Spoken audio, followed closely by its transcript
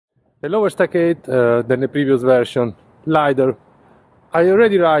A lower stackate than the previous version, lighter. I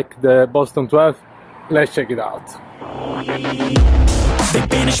already like the Boston 12, let's check it out. They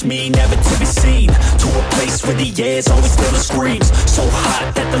banish me, never to be seen, to a place where the air's always filled with screams. So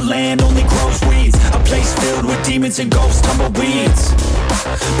hot that the land only grows weeds, a place filled with demons and ghosts, tumbleweeds.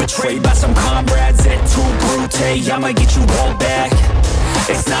 Betrayed by some comrades at too brute, I'ma get you all back.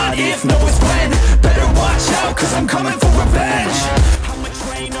 It's not if, no it's when. Better watch out, cause I'm coming for revenge. I'ma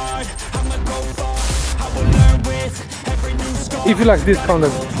train hard, I'ma go far, I will learn with every new scar. If you like this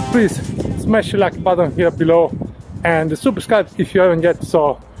content, please smash the like button here below and subscribe if you haven't yet,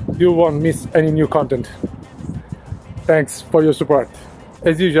 so you won't miss any new content. Thanks for your support.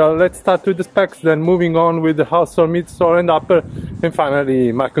 As usual, let's start with the specs, then moving on with the outsole, midsole and upper, and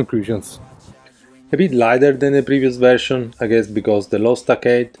finally my conclusions. A bit lighter than the previous version, I guess because the low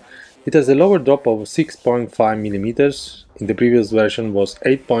stackate. It has a lower drop of 6.5 mm, in the previous version was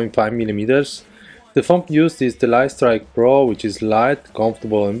 8.5 mm. The foam used is the Lightstrike Pro, which is light,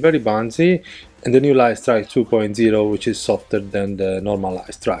 comfortable and very bouncy, and the new Lightstrike 2.0, which is softer than the normal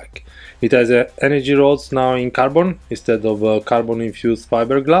Lightstrike. It has energy rods now in carbon instead of carbon infused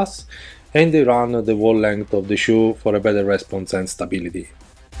fiberglass, and they run the whole length of the shoe for a better response and stability.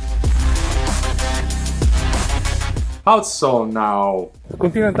 Outsole now.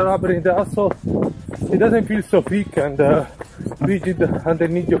 Continental rubber in the outsole. It doesn't feel so thick and rigid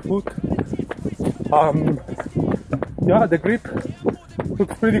underneath your foot. Yeah, the grip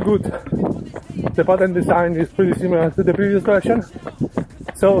looks pretty good. The pattern design is pretty similar to the previous version,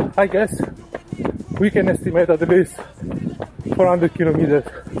 so I guess we can estimate at least 400 kilometers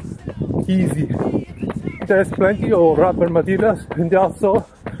easy. There's plenty of rubber materials in the outsole,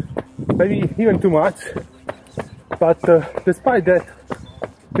 maybe even too much, but despite that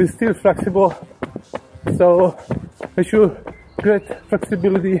it's still flexible, so it shows great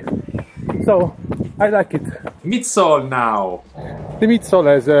flexibility, so I like it. Midsole now. The midsole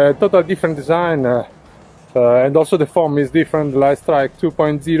has a total different design and also the foam is different. Lightstrike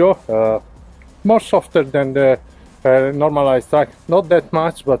 2.0, more softer than the normal Lightstrike, not that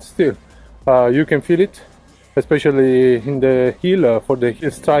much, but still you can feel it, especially in the heel for the heel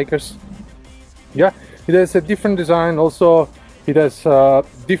strikers. Yeah, it has a different design. Also it has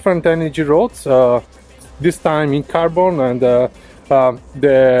different energy rods, this time in carbon, and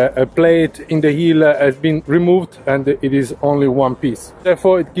the plate in the heel has been removed and it is only one piece.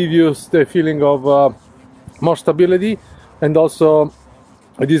 Therefore it gives you the feeling of more stability, and also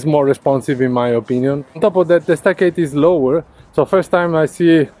it is more responsive in my opinion. On top of that, the stackate is lower, so first time I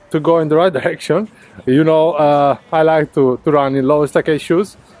see to go in the right direction. You know, I like to run in lower stackate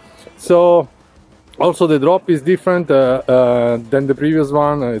shoes, so also the drop is different than the previous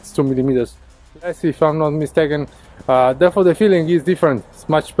one. It's 2 millimeters less if I'm not mistaken. Therefore the feeling is different, it's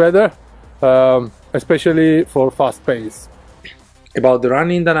much better, especially for fast pace. About the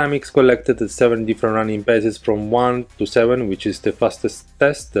running dynamics, collected 7 different running paces from 1 to 7, which is the fastest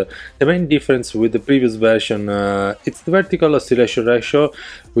test. The main difference with the previous version, it's the vertical oscillation ratio,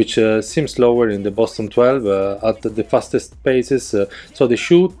 which seems lower in the Boston 12 at the fastest paces, so the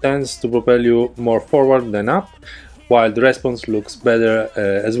shoe tends to propel you more forward than up, while the response looks better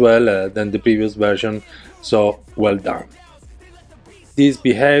as well than the previous version, so well done. This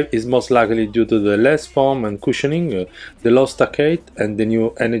behave is most likely due to the less foam and cushioning, the low stackate and the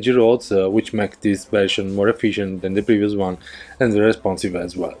new energy rods, which make this version more efficient than the previous one and responsive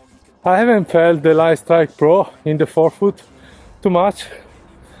as well. I haven't felt the Lightstrike Pro in the forefoot too much,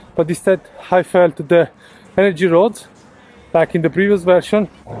 but instead I felt the energy rods like in the previous version.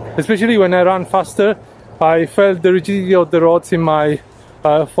 Especially when I run faster, I felt the rigidity of the rods in my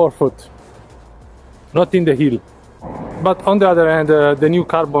forefoot, not in the heel. But on the other hand, the new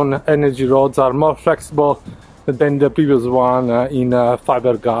carbon energy rods are more flexible than the previous one in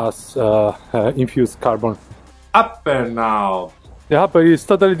fiberglass infused carbon. Upper now. The upper is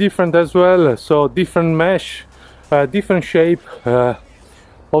totally different as well, so different mesh, different shape.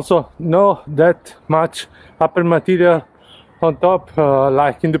 Also not that much upper material on top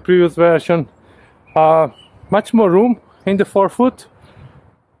like in the previous version. Much more room in the forefoot.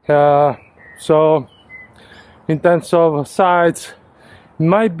 So in terms of sides, it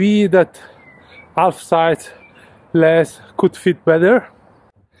might be that half size less could fit better.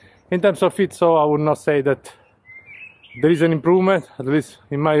 In terms of fit, so I would not say that there is an improvement, at least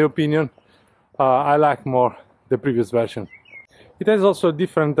in my opinion. I like more the previous version. It has also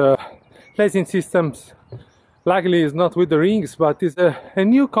different lacing systems. Likely it's not with the rings, but it's a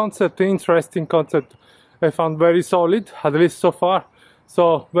new concept, interesting concept. I found very solid, at least so far,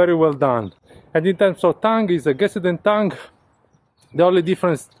 so very well done. And in terms of tongue, it's a Geseden tongue, The only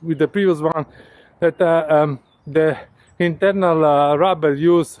difference with the previous one that the internal rubber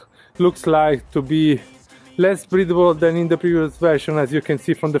used looks like to be less breathable than in the previous version, as you can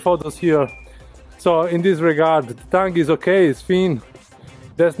see from the photos here. So in this regard, the tongue is okay, it's thin,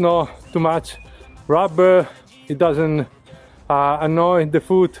 there's not too much rubber, it doesn't annoy the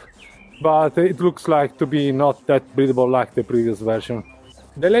foot, but it looks like to be not that breathable like the previous version.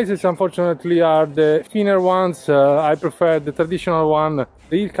 The laces unfortunately are the thinner ones. I prefer the traditional one.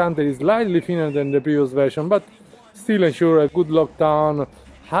 The heel counter is slightly thinner than the previous version, but still ensure a good lockdown.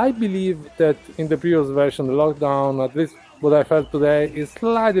 I believe that in the previous version the lockdown, at least what I felt today, is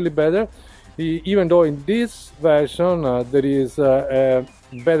slightly better, even though in this version there is a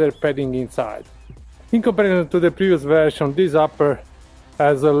better padding inside. In comparison to the previous version, this upper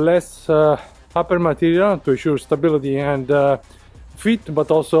has a less upper material to ensure stability and fit, but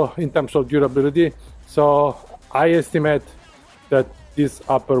also in terms of durability. So I estimate that this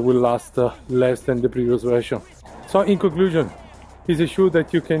upper will last less than the previous version. So in conclusion, it's a shoe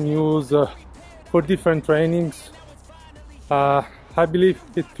that you can use for different trainings. I believe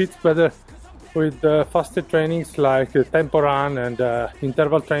it fits better with faster trainings like tempo run and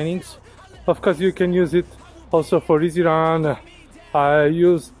interval trainings. Of course, you can use it also for easy run. I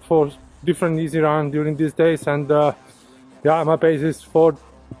used for different easy run during these days, and yeah, my pace is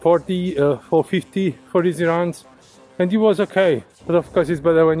 440, 450 for easy runs, and it was okay. But of course, it's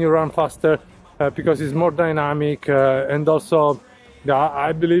better when you run faster because it's more dynamic, and also, yeah,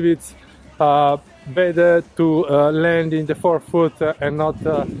 I believe it's better to land in the forefoot and not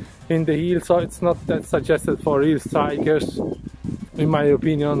in the heel. So it's not that suggested for heel strikers, in my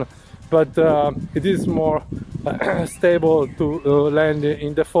opinion. But it is more stable to land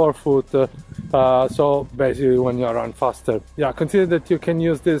in the forefoot, so basically when you run faster. Yeah, consider that you can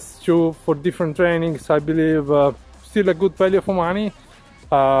use this shoe for different trainings. I believe still a good value for money,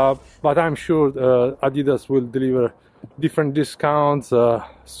 but I'm sure Adidas will deliver different discounts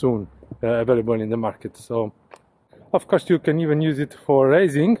soon, available in the market. So of course you can even use it for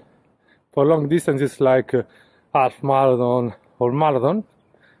racing, for long distances like half marathon or marathon.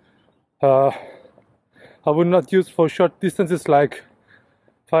 I would not use for short distances like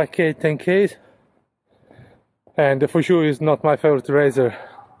 5k, 10k, and for sure is not my favorite racer.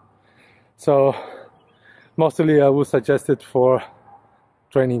 So mostly I would suggest it for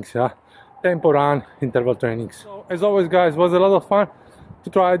trainings, yeah, tempo run, interval trainings. So as always, guys, it was a lot of fun to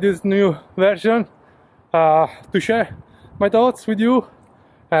try this new version, to share my thoughts with you,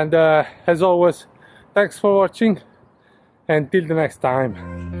 and as always, thanks for watching. Until the next time,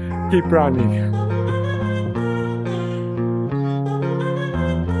 keep running.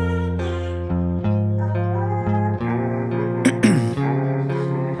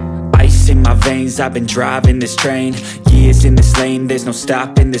 In my veins, I've been driving this train. Years in this lane, there's no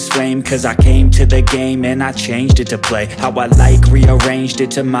stopping this flame. Cause I came to the game and I changed it to play how I like, rearranged it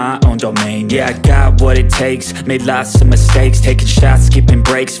to my own domain. Yeah, I got what it takes, made lots of mistakes, taking shots, skipping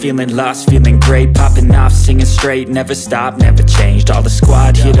breaks, feeling lost, feeling great, popping off, singing straight, never stopped, never changed. All the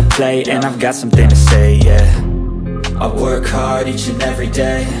squad here to play, and I've got something to say, yeah. I work hard each and every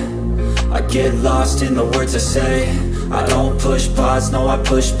day, I get lost in the words I say. I don't push pause, no, I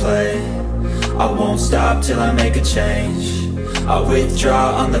push play. I won't stop till I make a change. I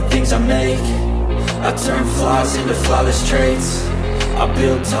withdraw on the things I make. I turn flaws into flawless traits. I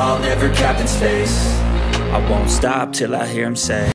build tall, never capped in space. I won't stop till I hear him say